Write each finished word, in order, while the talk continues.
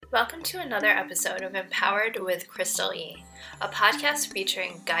Welcome to another episode of Empowered with Crystal E, a podcast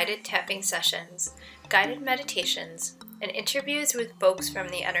featuring guided tapping sessions, guided meditations, and interviews with folks from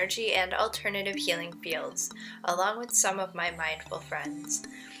the energy and alternative healing fields, along with some of my mindful friends.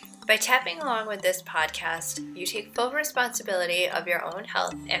 By tapping along with this podcast, you take full responsibility of your own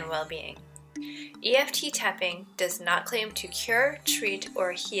health and well-being. EFT tapping does not claim to cure, treat,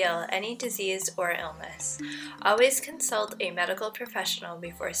 or heal any disease or illness. Always consult a medical professional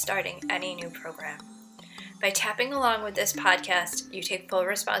before starting any new program. By tapping along with this podcast, you take full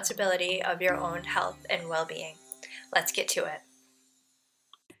responsibility of your own health and well-being. Let's get to it.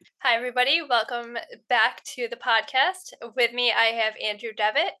 Hi, everybody. Welcome back to the podcast. With me, I have Andrew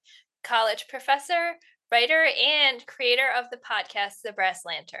Devitt, college professor, writer, and creator of the podcast, The Brass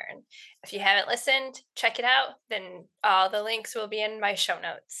Lantern. If you haven't listened, check it out. Then all the links will be in my show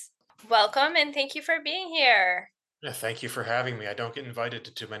notes. Welcome, and thank you for being here. Yeah, thank you for having me. I don't get invited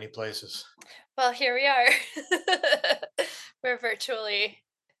to too many places. Well, here we are. We're virtually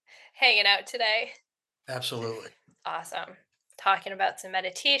hanging out today. Absolutely. Awesome. Talking about some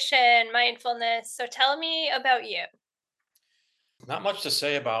meditation, mindfulness. So tell me about you. Not much to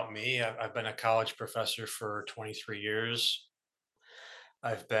say about me. I've been a college professor for 23 years.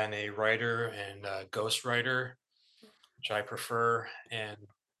 I've been a writer and a ghostwriter, which I prefer. And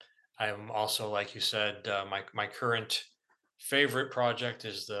I'm also, like you said, my current favorite project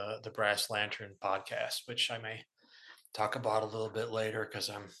is the Brass Lantern podcast, which I may talk about a little bit later because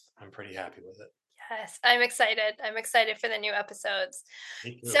I'm pretty happy with it. Yes, I'm excited. I'm excited for the new episodes.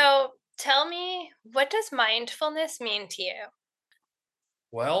 Me too. So tell me, what does mindfulness mean to you?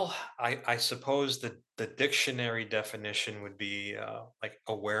 Well, I suppose the dictionary definition would be like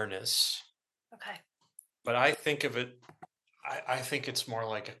awareness, Okay. but I think of it, I think it's more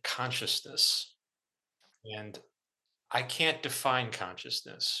like a consciousness. And I can't define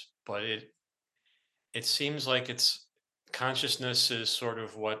consciousness, but it seems like it's consciousness is sort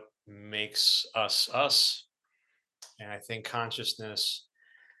of what makes us us. And I think consciousness,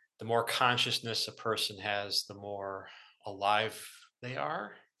 the more consciousness a person has, the more alive they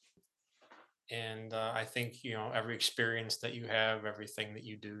are. And I think, every experience that you have, everything that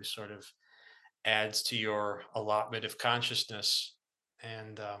you do sort of adds to your allotment of consciousness.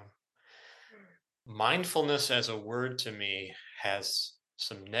 And mindfulness as a word to me has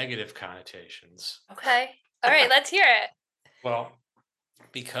some negative connotations. Okay. All right, let's hear it. Well,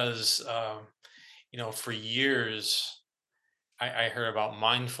 because, for years, I heard about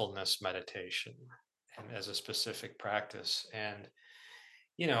mindfulness meditation and as a specific practice. And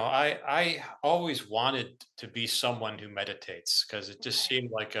I always wanted to be someone who meditates because it just Okay.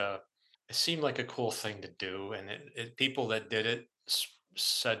 seemed like a cool thing to do, and people that did it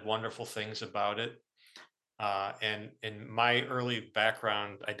said wonderful things about it. And in my early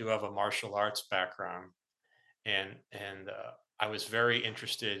background, I do have a martial arts background, and I was very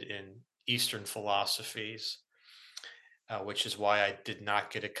interested in Eastern philosophies, which is why I did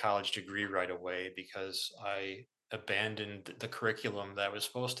not get a college degree right away because I abandoned the curriculum that I was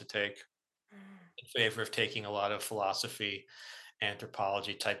supposed to take Mm. in favor of taking a lot of philosophy,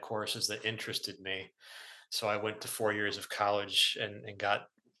 anthropology type courses that interested me. So I went to 4 years of college and got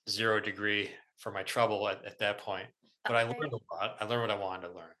zero degree for my trouble at that point. But I learned Okay. a lot. I learned what I wanted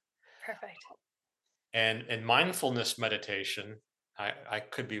to learn. Perfect. And in mindfulness meditation, I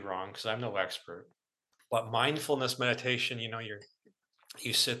could be wrong because I'm no expert. But mindfulness meditation,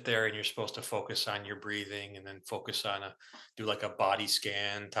 you sit there and you're supposed to focus on your breathing and then focus on do like a body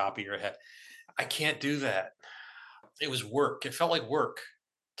scan, top of your head. I can't do that. It was work. It felt like work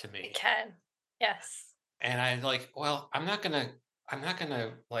to It me. can. Yes. And I'm like, well, I'm not gonna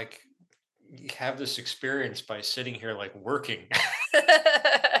like have this experience by sitting here like working.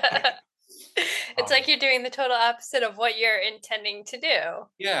 It's um, like you're doing the total opposite of what you're intending to do.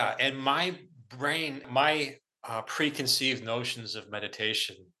 yeah, and my brain, my preconceived notions of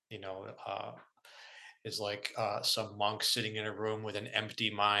meditation, is like some monk sitting in a room with an empty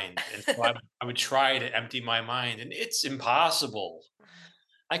mind, and so I would try to empty my mind, and it's impossible.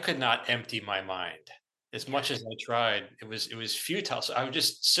 I could not empty my mind. As Yeah. much as I tried, it was futile. So I would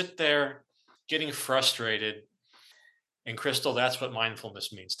just sit there getting frustrated. And Crystal, that's what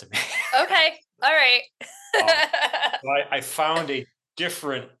mindfulness means to me. Okay. All right. um, so I found a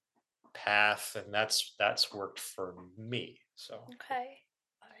different path, and that's worked for me. So Okay.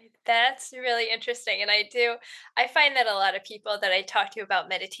 All right. That's really interesting. And I find that a lot of people that I talk to about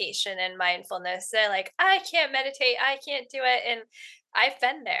meditation and mindfulness, they're like, I can't meditate, I can't do it. And I've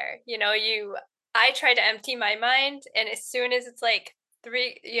been there. I try to empty my mind. And as soon as it's like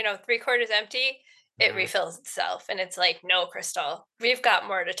three quarters empty, it Mhm. refills itself. And it's like, no, Crystal, we've got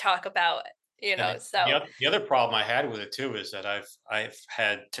more to talk about, And it so the other problem I had with it too is that I've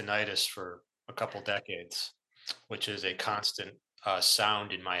had tinnitus for a couple decades, which is a constant,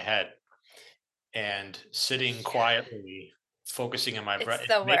 sound in my head, and sitting yeah, quietly, focusing on my breath,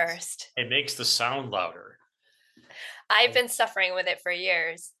 it's the worst. it makes the sound louder. I've And been suffering with it for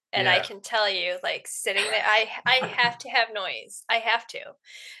years. And I yeah, can tell you, like sitting there, I have to have noise. I have to.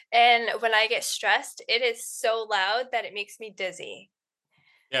 And when I get stressed, it is so loud that it makes me dizzy.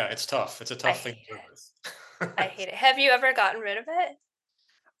 yeah, it's tough. It's a I tough thing hate to live it. I with. hate it. Have you ever gotten rid of it?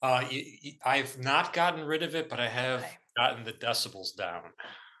 I've not gotten rid of it, but I have Okay. gotten the decibels down.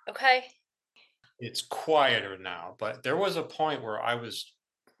 Okay. It's quieter now, but there was a point where I was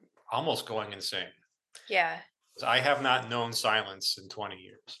almost going insane. Yeah. I have not known silence in 20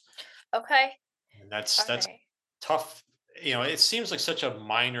 years, Okay. and All that's right. tough. It seems like such a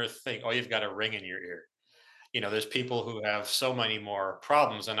minor thing. Oh, you've got a ring in your ear. There's people who have so many more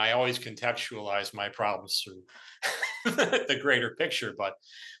problems, and I always contextualize my problems through the greater picture. But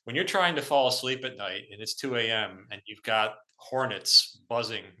when you're trying to fall asleep at night and it's 2 a.m. and you've got hornets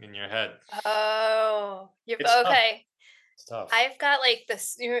buzzing in your head, Oh, you it's tough. okay. It's tough. I've got like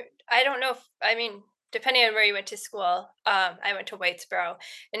this. I don't know if I mean, depending on where you went to school. I went to Whitesboro,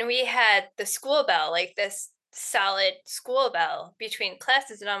 and we had the school bell, like this solid school bell between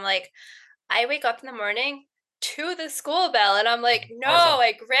classes, and I'm like, I wake up in the morning to the school bell, and I'm like, no, Hard on.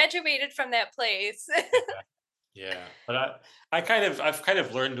 I graduated from that place. Yeah. Yeah. But I've kind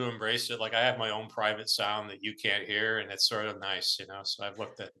of learned to embrace it. Like I have my own private sound that you can't hear, and it's sort of nice. So I've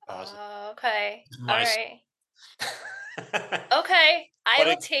looked at the positive. Oh, okay, all My right, okay. I but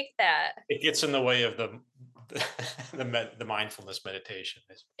will take that. it gets in the way of the the mindfulness meditation.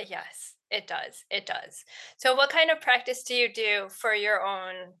 Yes, it does. It does. So, what kind of practice do you do for your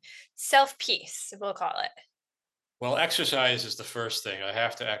own self peace? We'll call it. Well, exercise is the first thing. I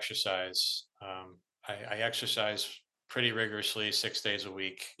have to exercise. I exercise pretty rigorously 6 days a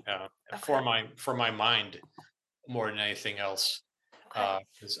week Okay. for my mind more than anything else. Okay.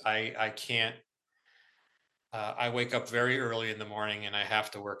 Because I can't. I wake up very early in the morning and I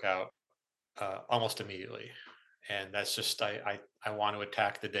have to work out almost immediately, and that's just I want to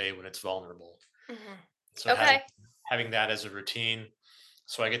attack the day when it's vulnerable. Hmm. So Okay. having that as a routine,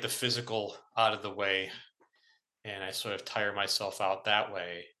 so I get the physical out of the way, and I sort of tire myself out that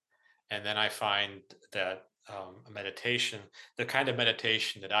way. And then I find that a meditation, the kind of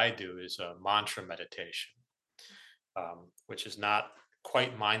meditation that I do is a mantra meditation, which is not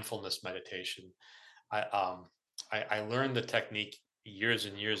quite mindfulness meditation. I, um, I learned the technique years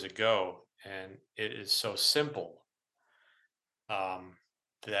and years ago, and it is so simple um,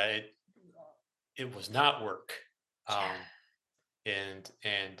 that it was not work. Yeah. Um,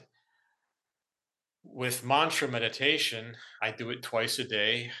 and with mantra meditation, I do it twice a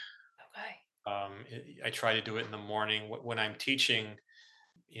day. Okay. I try to do it in the morning when I'm teaching.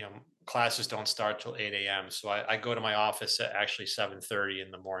 Classes don't start till 8 a.m. So I go to my office at actually 7:30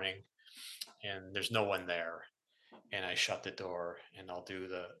 in the morning, and there's no one there. And I shut the door, and I'll do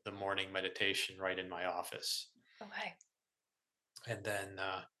the morning meditation right in my office, Okay. and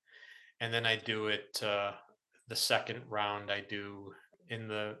then I do it. The second round I do in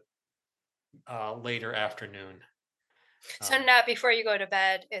the later afternoon. So, Um, not before you go to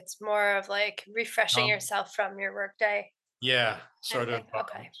bed. It's more of like refreshing um, yourself from your workday yeah, kind of thing.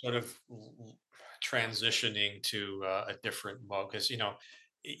 Okay. transitioning to a different mode because Oh,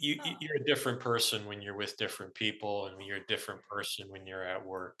 you're a different person when you're with different people, and you're a different person when you're at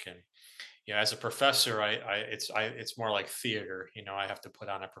work. And as a professor, it's more like theater. I have to put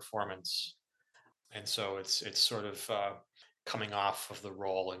on a performance, and so it's sort of coming off of the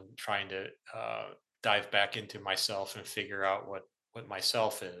role and trying to dive back into myself and figure out what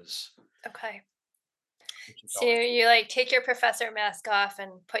myself is, okay. which is So, always you like take your professor mask off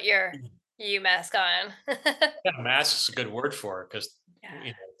and put your you mask on. yeah, mask is a good word for it because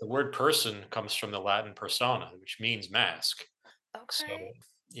Yeah. the word person comes from the Latin persona, which means mask. So, Okay.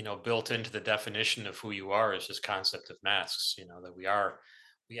 built into the definition of who you are is this concept of masks. That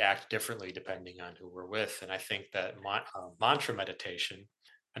we act differently depending on who we're with, and I think that mantra meditation.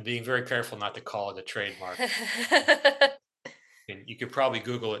 I'm being very careful not to call it a trademark. And you could probably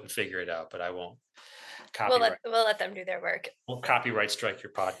Google it and figure it out, but I won't copyright. we'll let them do their work. Won't copyright strike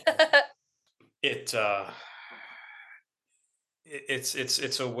your podcast. It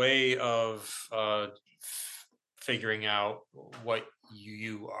it's a way of figuring out what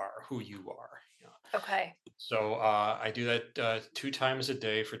you are, who you are. Okay. So I do that 2 times a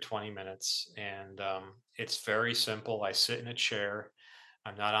day for 20 minutes, and it's very simple. I sit in a chair.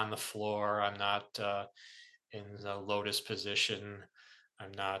 I'm not on the floor. I'm not in the lotus position.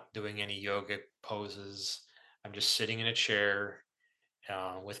 I'm not doing any yoga poses. I'm just sitting in a chair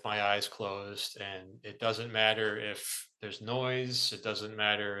with my eyes closed, and it doesn't matter if there's noise. It doesn't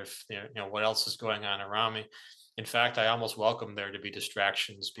matter if what else is going on around me. In fact, I almost welcome there to be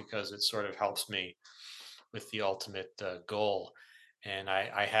distractions because it sort of helps me with the ultimate goal. And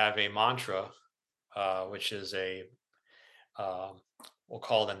I have a mantra, which is a um, we'll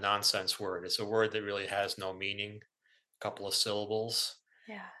call it a nonsense word. It's a word that really has no meaning, a couple of syllables,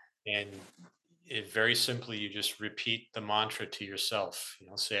 Yeah. and it very simply you just repeat the mantra to yourself.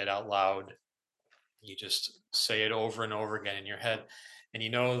 Say it out loud. You just say it over and over again in your head. And you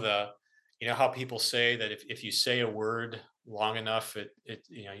know how people say that if you say a word long enough,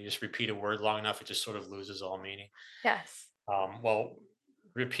 you just repeat a word long enough, it just sort of loses all meaning. Yes. Well,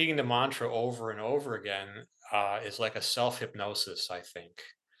 repeating the mantra over and over again is like a self hypnosis. I think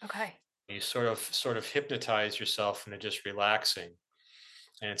Okay. you sort of hypnotize yourself into just relaxing,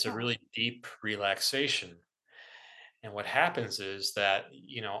 and it's a Oh, really deep relaxation. And what happens is that,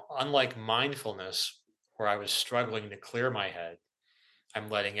 unlike mindfulness, where I was struggling to clear my head, I'm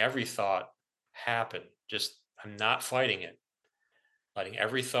letting every thought happen. Just, I'm not fighting it, letting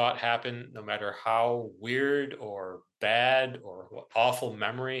every thought happen, no matter how weird or bad or awful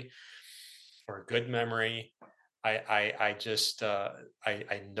memory or good memory. I just,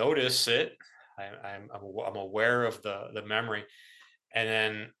 I notice it. I'm aware of the memory, and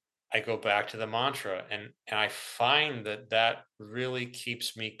then I go back to the mantra, and I find that that really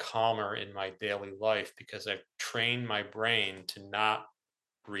keeps me calmer in my daily life because I've trained my brain to not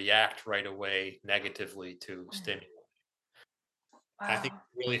react right away negatively to mm, stimuli. I think wow.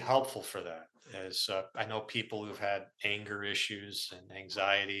 it's really helpful for that. As I know people who've had anger issues and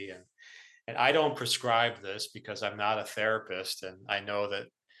anxiety, and I don't prescribe this because I'm not a therapist, and I know that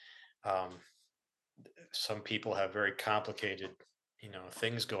um, some people have very complicated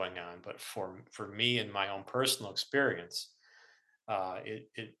things going on, but for me and my own personal experience, I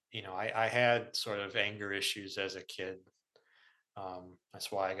had sort of anger issues as a kid.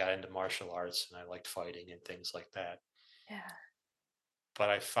 That's why I got into martial arts and I liked fighting and things like that. Yeah. But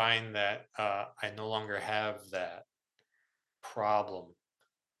I find that I no longer have that problem.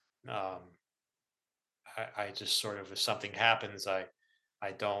 um, I just sort of, if something happens, I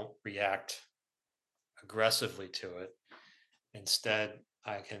don't react aggressively to it. Instead,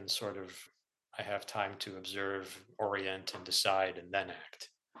 I can sort of, I have time to observe, orient, and decide, and then act.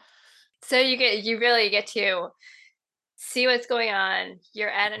 So you really get to see what's going on. You're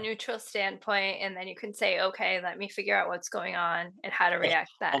at a neutral standpoint, and then you can say, "Okay, let me figure out what's going on and how to Much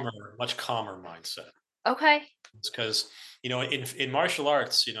react then." much calmer mindset. Okay. It's because in martial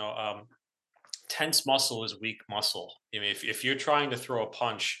arts, tense muscle is weak muscle. I mean, if you're trying to throw a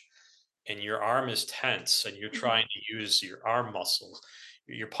punch and your arm is tense and you're Mhm. trying to use your arm muscles,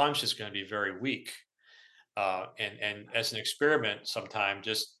 your punch is going to be very weak. And as an experiment, sometime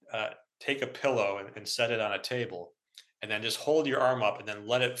just take a pillow and set it on a table, and then just hold your arm up and then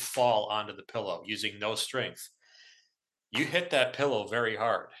let it fall onto the pillow using no strength. You hit that pillow very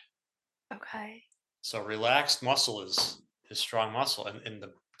hard. Okay. So relaxed muscle is strong muscle, and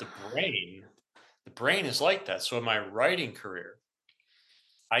the brain is like that. So in my writing career,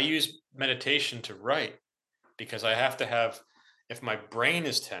 I use meditation to write because I have to have, if my brain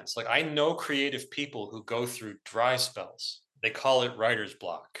is tense, like I know creative people who go through dry spells. They call it writer's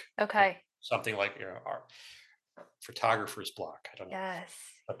block, or Okay. something like our photographer's block. I don't know. Yes.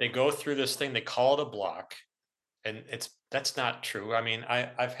 But they go through this thing, they call it a block, and that's not true. I mean, I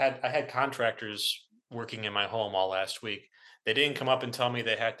had contractors working in my home all last week. They didn't come up and tell me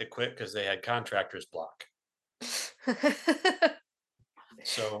they had to quit because they had contractor's block.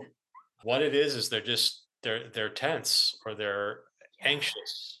 So what it is they're tense, or they're Yeah.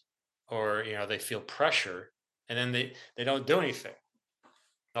 anxious, or they feel pressure, and then they don't do anything.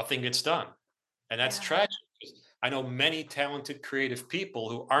 Nothing gets done. And that's Yeah. tragic. 'Cause I know many talented creative people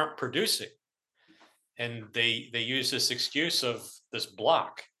who aren't producing, and they use this excuse of this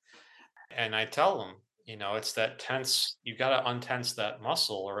block. And I tell them, it's that tense, you got to untense that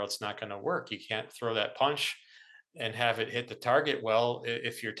muscle or it's not going to work. You can't throw that punch and have it hit the target well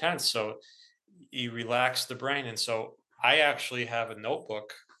if you're tense. So you relax the brain. And so I actually have a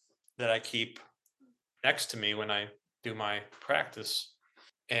notebook that I keep next to me when I do my practice.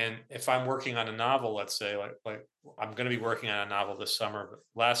 And if I'm working on a novel, let's say, like I'm going to be working on a novel this summer, but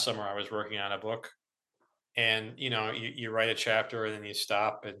last summer I was working on a book, and you write a chapter and then you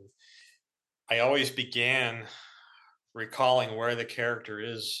stop, and I always began recalling where the character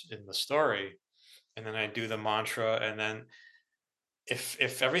is in the story, and then I do the mantra, and then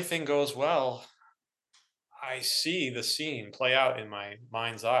if everything goes well, I see the scene play out in my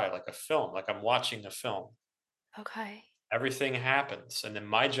mind's eye like a film, like I'm watching a film. Okay. Everything happens, and then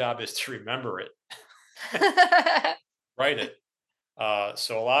my job is to remember it, write it.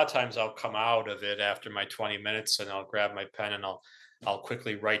 So a lot of times I'll come out of it after my 20 minutes and I'll grab my pen and I'll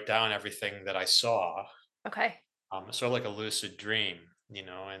quickly write down everything that I saw. Okay. Sort of like a lucid dream,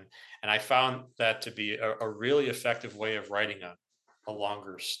 and I found that to be a really effective way of writing a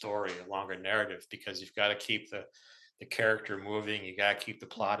longer story, a longer narrative, because you've got to keep the character moving, you got to keep the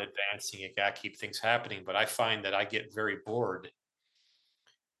Yeah. plot advancing, you got to keep things happening. But I find that I get very bored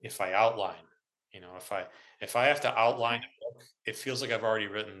if I outline. If I have to outline Okay. a book, it feels like I've already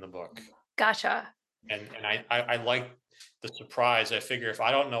written the book, Gotcha. and I like the surprise. I figure if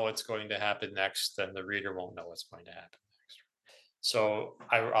I don't know what's going to happen next, then the reader won't know what's going to happen next. So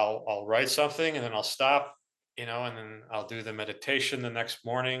I'll write something and then I'll stop, and then I'll do the meditation the next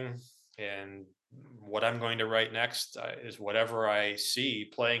morning. And what I'm going to write next is whatever I see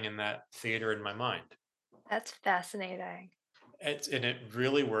playing in that theater in my mind. That's fascinating. And it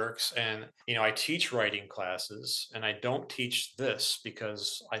really works. And I teach writing classes, and I don't teach this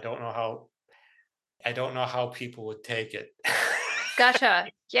because I don't know how people would take it. Gotcha.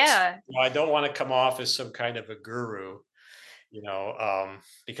 Yeah. I don't want to come off as some kind of a guru,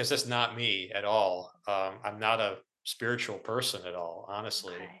 because that's not me at all. I'm not a spiritual person at all,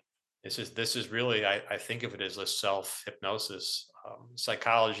 honestly. Okay. This is really, I think of it as a self hypnosis,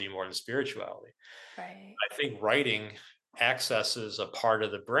 psychology more than spirituality. Right. I think writing accesses a part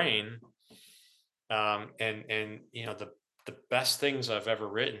of the brain, and the best things I've ever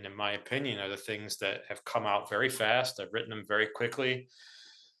written, in my opinion, are the things that have come out very fast. I've written them very quickly,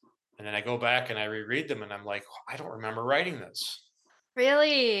 and then I go back and I reread them, and I'm like, I don't remember writing this.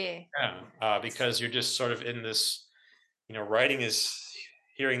 Really? Yeah, because you're just sort of in this. Writing is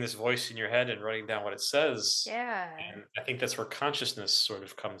hearing this voice in your head and writing down what it says, Yeah. and I think that's where consciousness sort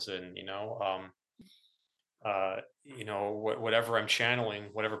of comes in. Whatever I'm channeling,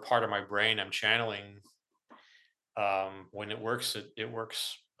 whatever part of my brain I'm channeling, when it works, it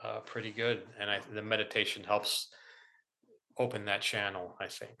works pretty good, and the meditation helps open that channel, I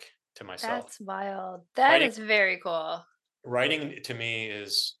think, to myself. That's wild. That Writing, is very cool. writing to me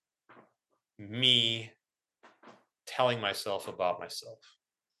is me telling myself about myself.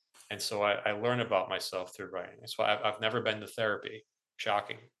 And so I learn about myself through writing. That's why I've never been to therapy.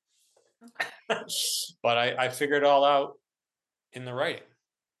 Shocking. Okay. But I figured it all out in the writing.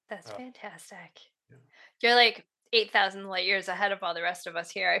 That's Uh, fantastic. yeah. You're like 8,000 light years ahead of all the rest of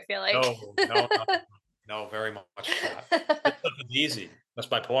us here, I feel like. No, no, no, no, very much not. This stuff is easy. That's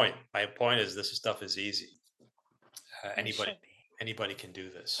my point. My point is this stuff is easy. It Anybody, should be. anybody can do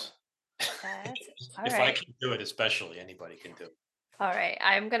this. That's all If I right. can do it, especially anybody can do it. All right.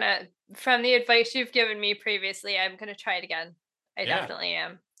 I'm gonna, from the advice you've given me previously, I'm gonna try it again. I Yeah, definitely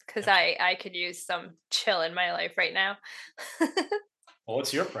am. Because absolutely. I could use some chill in my life right now. Well,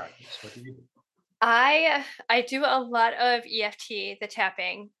 what's your practice? What do you do? I do a lot of EFT, the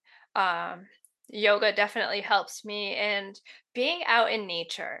tapping. Um, Yoga definitely helps me, and being out in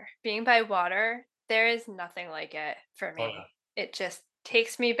nature, being by water, there is nothing like it for Oh yeah, me. It just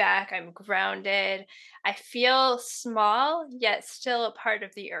takes me back. I'm grounded. I feel small yet still a part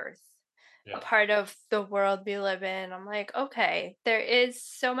of the earth, a yeah. part of the world we live in. I'm like, okay, there is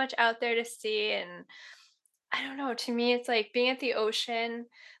so much out there to see, and I don't know, to me, it's like being at the ocean,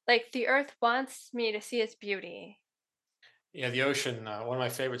 like, the earth wants me to see its beauty. Yeah, the ocean. One of my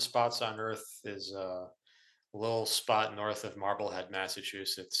favorite spots on Earth is a little spot north of Marblehead,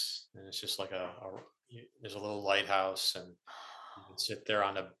 Massachusetts, and it's just like there's a little lighthouse, and you can sit there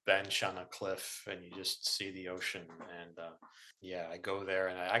on a bench on a cliff, and you just see the ocean. And yeah, I go there,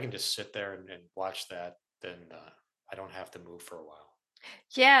 and I can just sit there and watch that. Then I don't have to move for a while.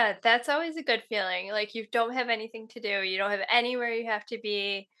 Yeah, that's always a good feeling, like, you don't have anything to do, you don't have anywhere you have to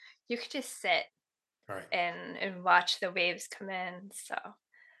be, you could just sit All right. and watch the waves come in, so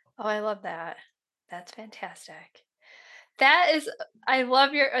oh, I love that. That's fantastic. That is I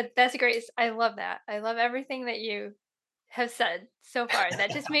love your that's great I love that. I love everything that you have said so far,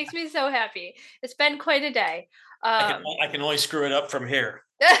 that just makes me so happy. It's been quite a day. I can Um I can only screw it up from here.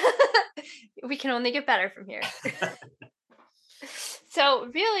 We can only get better from here.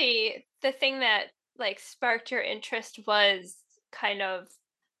 So, really, the thing that, like, sparked your interest was kind of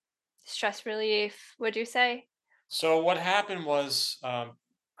stress relief, would you say? So what happened was,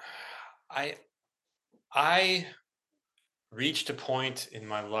 I I reached a point in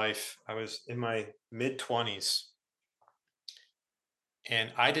my life. I was in my mid 20s,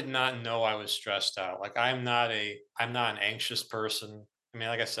 and I did not know I was stressed out. Like I'm not an anxious person. I mean,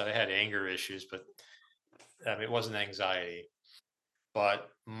 like I said, I had anger issues, but it wasn't anxiety. But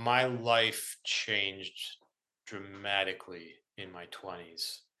my life changed dramatically in my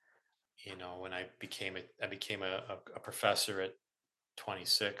 20s. You know, when I became a professor at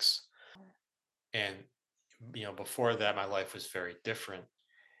 26, and before that, my life was very different.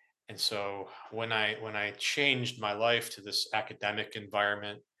 And so when I changed my life to this academic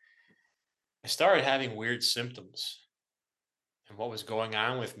environment, I started having weird symptoms. And what was going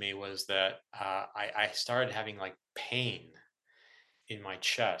on with me was that I started having like pain in my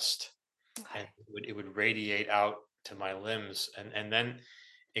chest, and Okay. it would radiate out to my limbs, and then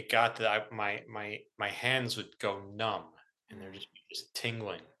it got that my hands would go numb, and they're Mm. just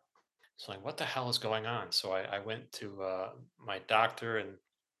tingling. So like, what the hell is going on? So I went to my doctor, and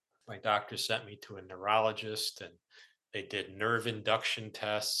my doctor sent me to a neurologist, and they did nerve induction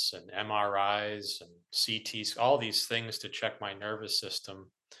tests and MRIs and CTs, all these things to check my nervous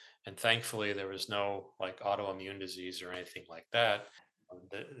system. And thankfully, there was no like autoimmune disease or anything like that.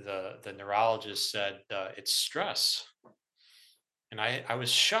 The neurologist said it's stress, and I was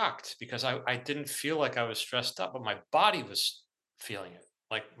shocked because I didn't feel like I was stressed up, but my body was feeling it.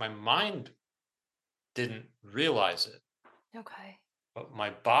 Like my mind didn't realize it, Okay. but my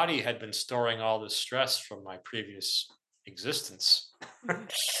body had been storing all this stress from my previous existence. Mhm.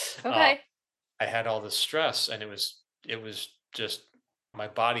 uh, Okay. I had all this stress, and it was just my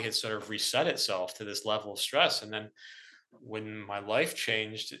body had sort of reset itself to this level of stress, and then when my life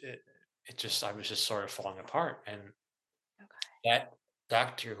changed, it just I was just sort of falling apart, and Okay. that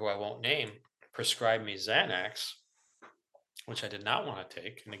doctor, who I won't name, prescribed me Xanax, which I did not want to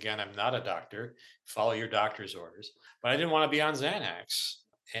take. And again, I'm not a doctor. Follow your doctor's orders. But I didn't want to be on Xanax.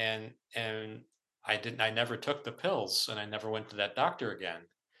 And I never took the pills, and I never went to that doctor again,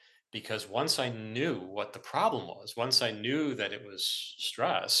 because once I knew what the problem was, once I knew that it was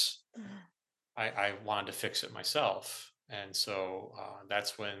stress, Mhm. I wanted to fix it myself. And so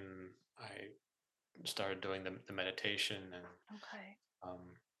that's when I started doing the meditation, Okay.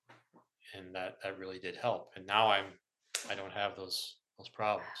 um, and that really did help. And now I don't have those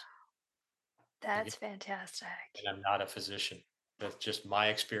problems. Again, That's fantastic. and I'm not a physician. That's just my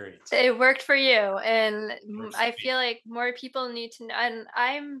experience. It worked for you, and Works for I me. feel like more people need to know. And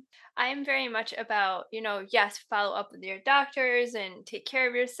I'm very much about, yes, follow up with your doctors and take care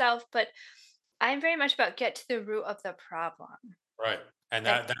of yourself, but I'm very much about get to the root of the problem. Right. And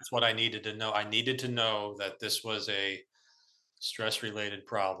Like, that's what I needed to know. I needed to know that this was a stress related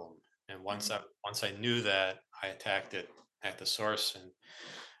problem. And mhm, once I knew that, I attacked it at the source. And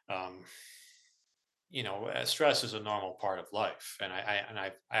um, stress is a normal part of life, and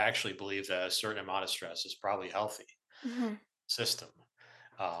I actually believe that a certain amount of stress is probably healthy mhm. system.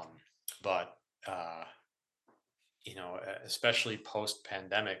 Um, but especially post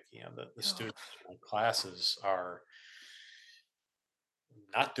pandemic, the Oh, students in my classes are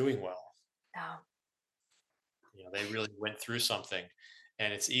not doing well. no. They really went through something,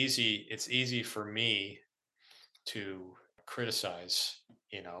 and it's easy for me to criticize,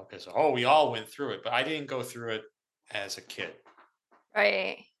 because we all went through it, but I didn't go through it as a kid.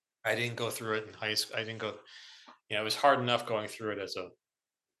 Right. I didn't go through it in high school. I didn't go. It was hard enough going through it as a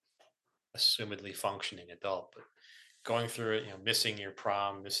assumedly functioning adult, but going through it, missing your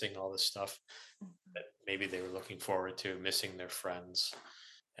prom, missing all this stuff Mhm. that maybe they were looking forward to, missing their friends.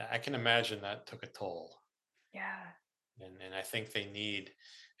 I can imagine that took a toll, Yeah. and I think they need,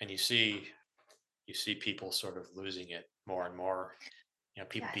 and you see people sort of losing it more and more.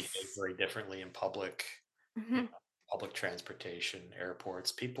 People behave Yes. very differently in public, you Mhm. know, public transportation,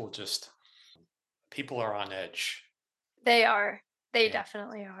 airports. People are on edge, They are. They and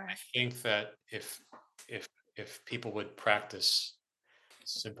definitely I are. think that if if people would practice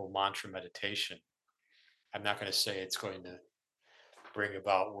simple mantra meditation, I'm not going to say it's going to bring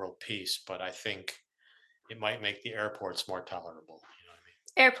about world peace, but I think it might make the airports more tolerable. You know what I mean?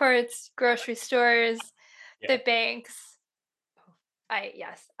 Airports, grocery stores, Yeah, the banks.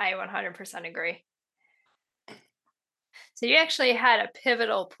 Yes, I 100% agree. So you actually had a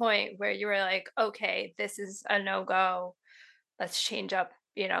pivotal point where you were like, okay, this is a no go. Let's change up,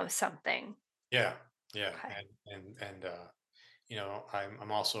 something. yeah, yeah, Okay. and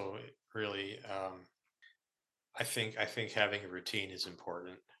I'm also really I think having a routine is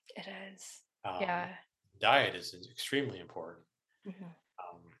important. It is. Um, Yeah. Diet is extremely important. Mhm.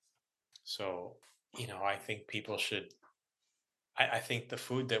 Um, so I think people should. I think the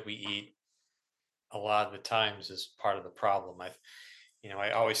food that we eat a lot of the times is part of the problem.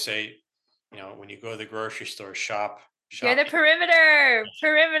 I always say, when you go to the grocery store, shop. You're Shop the perimeter.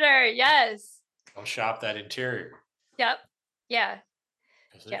 Perimeter. Yes. don't shop that interior. Yep. Yeah.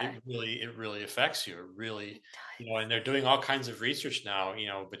 'Cause Yeah. it really affects you. It really, It and does. they're doing all kinds of research now,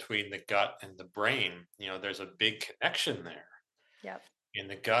 between the gut and the brain. There's a big connection there. Yep. And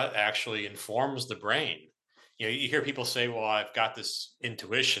the gut actually informs the brain. You hear people say, "Well, I've got this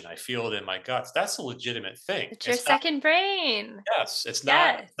intuition. I feel it in my guts." That's a legitimate thing. It's your It's not, second brain. yes, it's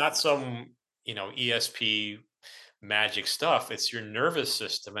not Yes. not some, ESP magic stuff. It's your nervous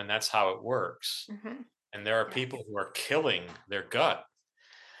system, and that's how it works. Mhm. And there are people Yes. who are killing their gut,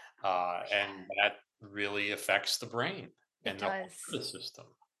 and Yeah. that really affects the brain It and the whole does. nervous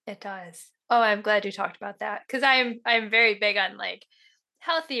system. It does. Oh, I'm glad you talked about that because I'm very big on like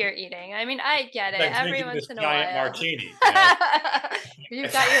healthier eating. I mean, I get it Like every drinking once this in a giant while. martini.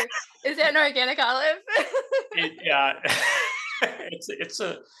 You've got your is it an organic olive? Yeah, it's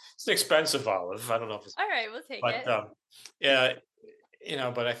an expensive olive. I don't know if it's, All right, we'll take but it. yeah,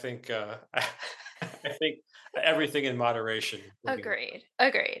 but I think I think everything in moderation, including. Agreed.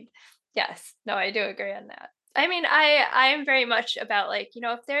 Agreed. Yes. No, I do agree on that. I mean, I'm very much about like,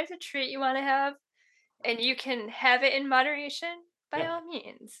 if there's a treat you want to have and you can have it in moderation, by Yeah, all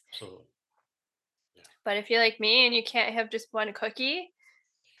means. absolutely. Yeah, But if you're like me and you can't have just one cookie,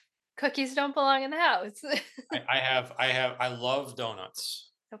 cookies don't belong in the house. I love donuts.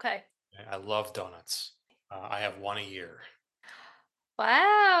 Okay. I love donuts. I have one a year.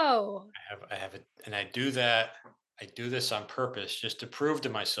 Wow. I have it, and I do that. I do this on purpose just to prove to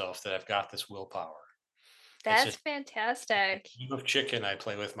myself that I've got this willpower. It's That's a fantastic. game of chicken I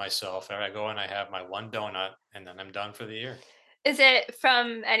play with myself. I go and I have my one donut, and then I'm done for the year. Is it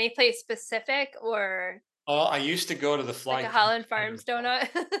from any place specific or Oh, I used to go to the like Fly a Creek Holland cider Farms mill. donut?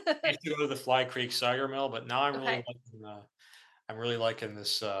 I used to go to the Fly Creek cider mill, but now Okay. I'm really liking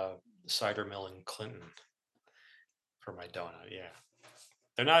this cider mill in Clinton for my donut. Yeah,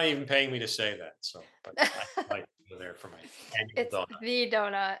 they're not even paying me to say that, so but I like to go there for my annual It's the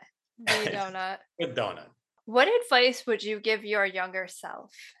donut. The donut. donut. Good donut. What advice would you give your younger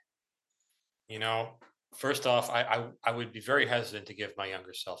self? You know, First off, I would be very hesitant to give my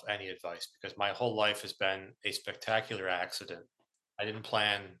younger self any advice because my whole life has been a spectacular accident. I didn't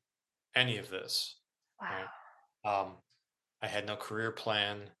plan any of this. Right. Wow. Um, I had no career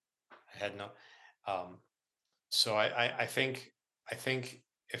plan. I had no. Um, so I think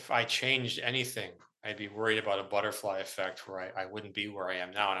if I changed anything, I'd be worried about a butterfly effect where I wouldn't be where I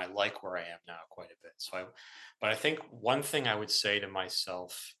am now, and I like where I am now quite a bit. But I think one thing I would say to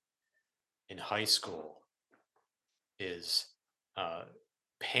myself in high school is uh,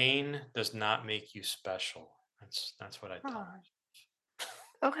 pain does not make you special. That's what I tell Huh. myself.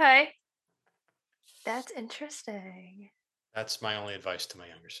 Okay. That's interesting. That's my only advice to my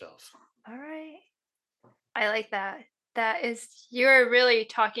younger self. All right. I like that. That is, you're really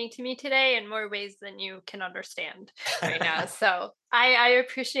talking to me today in more ways than you can understand right now. So I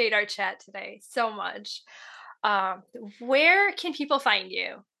appreciate our chat today so much. Um, where can people find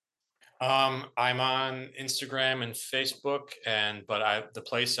you? I'm on Instagram and Facebook, but the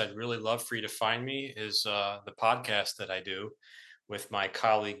place I'd really love for you to find me is the podcast that I do with my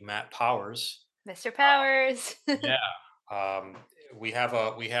colleague Matt Powers. Mr. Powers. Yeah, um, we have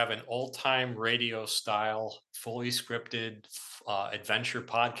an old time radio style, fully scripted adventure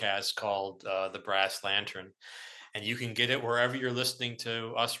podcast called The Brass Lantern, and you can get it wherever you're listening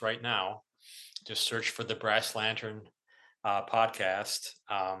to us right now. Just search for the Brass Lantern podcast.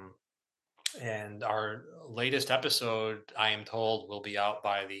 And our latest episode, I am told, will be out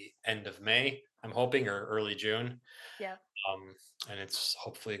by the end of May. I'm hoping, or early June. Yeah. Um, and it's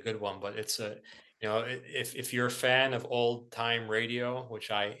hopefully a good one. But if you're a fan of old time radio, which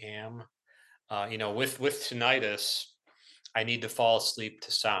I am, with tinnitus, I need to fall asleep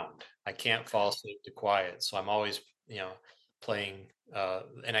to sound. I can't fall Okay. asleep to quiet, so I'm always playing.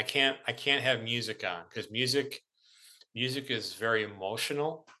 And I can't have music on because music is very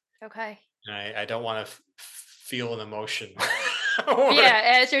emotional, Okay. and I don't want to feel an emotion Yeah,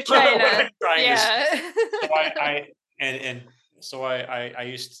 as you're trying when I'm to, trying to sleep. yeah. So and so I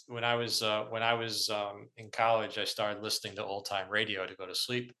used when I was in college, I started listening to old time radio to go to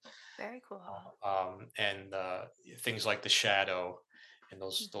sleep, Very cool. and things like The Shadow and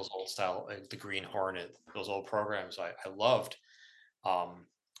Mhm. those old style, The Green Hornet, those old programs I loved, um,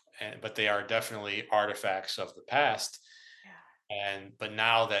 but they are definitely artifacts of the past. Yeah. But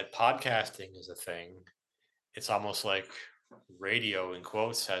now that podcasting is a thing, it's almost like radio in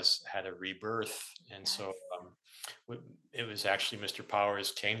quotes has had a rebirth. And so Yes. it was actually Mr.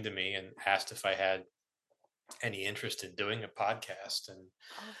 Powers came to me and asked if I had any interest in doing a podcast. And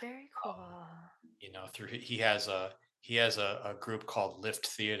Oh, very cool. through he has he has a group called Lift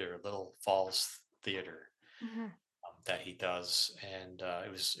Theater, Little Falls Theater, Mhm. that he does, and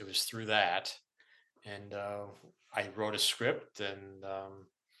it was through that, and I wrote a script, and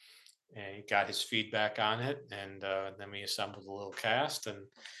he got his feedback on it, and then we assembled a little cast, and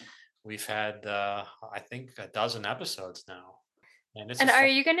we've had I think a dozen episodes now, and it's a And are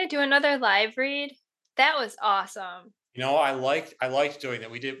fun. you gonna do another live read? That was awesome. I liked doing that.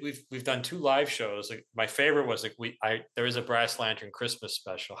 We've done two live shows. Like my favorite was like there is a Brass Lantern Christmas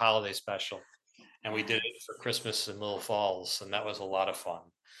special, holiday special, and we did it Yes. for Christmas in Little Falls, and that was a lot of fun.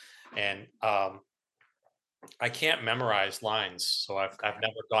 And I can't memorize lines, so I've Okay.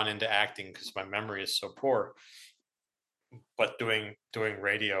 never gone into acting because my memory is so poor. But doing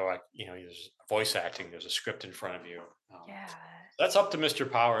radio, there's voice acting. There's a script in front of you. Um, Yeah. that's up to Mr.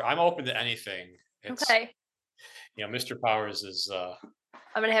 Power. I'm open to anything. It's Okay. Mr. Powers is I'm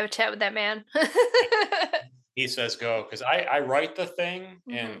gonna have a chat with that man. he says go because I write the thing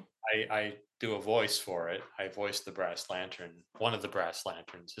and Mhm. I do a voice for it. I voice the Brass Lantern, one of the Brass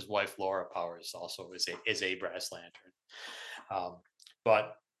Lanterns. His wife Laura Powers also is a Brass Lantern. Um,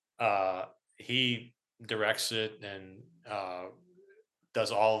 but he directs it and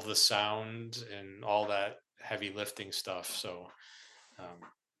does all of the sound and all that heavy lifting stuff. So um,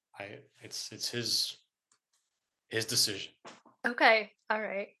 it's his decision. Okay. All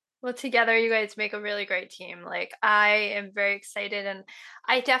right. Well, together you guys make a really great team. Like I am very excited and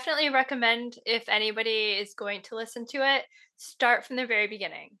I definitely recommend if anybody is going to listen to it, start from the very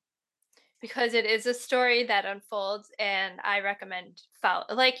beginning because it is a story that unfolds and I recommend follow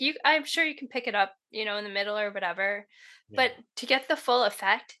like you I'm sure you can pick it up, in the middle or whatever. Yeah. But to get the full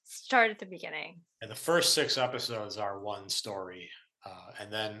effect, start at the beginning. And the first six episodes are one story,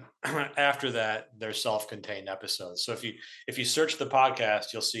 and then after that, they're self-contained episodes. So if you search the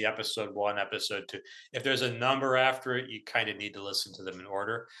podcast, you'll see episode one, episode two. If there's a number after it, you kind of need to listen to them in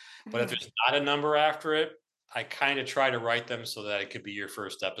order. But if Mhm. there's not a number after it, I kind of try to write them so that it could be your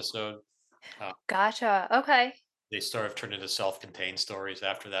first episode. Uh, Gotcha. Okay. they sort of turn into self-contained stories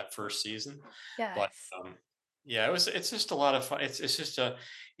after that first season. But Yes. yeah, it's just a lot of fun. It's just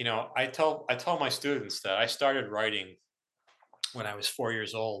I tell my students that I started writing when I was 4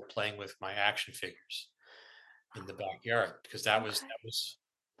 years old, playing with my action figures in the backyard because that was Okay. that was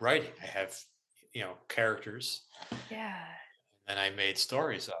writing. I have characters, Yeah. and I made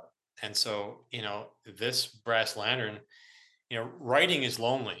stories up. And so this Brass Lantern, writing is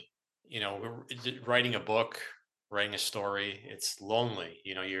lonely. Writing a book, writing a story, it's lonely.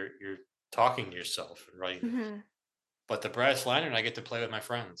 You're talking to yourself and writing the. Mhm. But the Brass Lantern, I get to play with my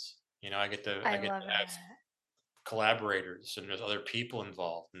friends. I get to I I get love to have it. collaborators, and there's other people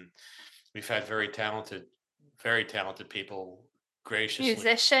involved, and we've had very talented people graciously.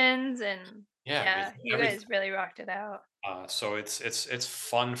 Musicians and Yeah, yeah, you everything. guys really rocked it out. So it's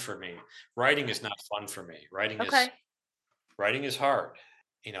fun for me. Writing is not fun for me. Okay. Writing is hard.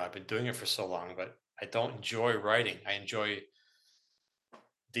 I've been doing it for so long, but I don't enjoy writing. I enjoy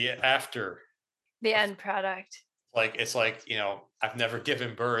the after. The end product. Like it's like I've never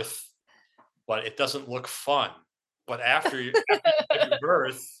given birth, but it doesn't look fun. But after you give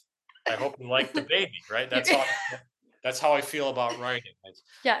birth, I hope you like the baby, right? That's how I feel about writing.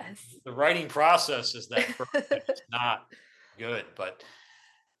 Yes. The writing process is that burn and it's not good, but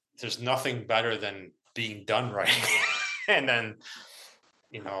there's nothing better than being done writing and then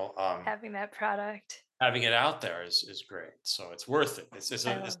you know um, Having that product. having it out there is great. So it's worth it. I It's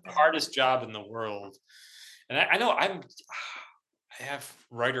love the that. hardest job in the world, and I know I have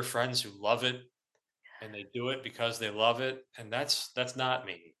writer friends who love it and they do it because they love it, and that's not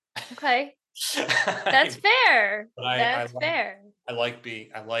me. Okay. That's fair. But That's fair. I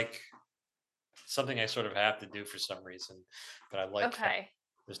like something I sort of have to do for some reason, but I like Okay.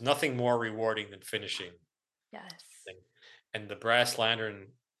 there's nothing more rewarding than finishing Yes. thing. And the Brass Lantern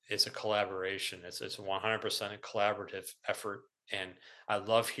is a collaboration. It's a 100% a collaborative effort, and I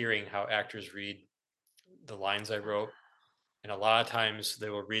love hearing how actors read the lines I wrote. And a lot of times they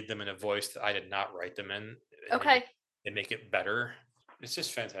will read them in a voice that I did not write them in, and Okay. they make it better. It's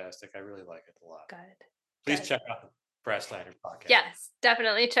just fantastic. I really like it a lot. Good. Please Good. check out the Brass Lantern podcast. Yes,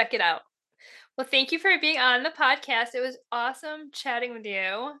 definitely check it out. Well, thank you for being on the podcast. It was awesome chatting with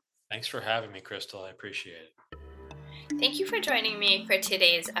you. Thanks for having me, Crystal. I appreciate it. Thank you for joining me for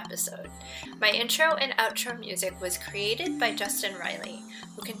today's episode. My intro and outro music was created by Justin Riley,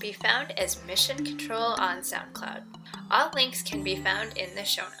 who can be found as Mission Control on SoundCloud. All links can be found in the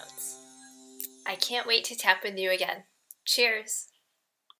show notes. I can't wait to tap with you again. Cheers!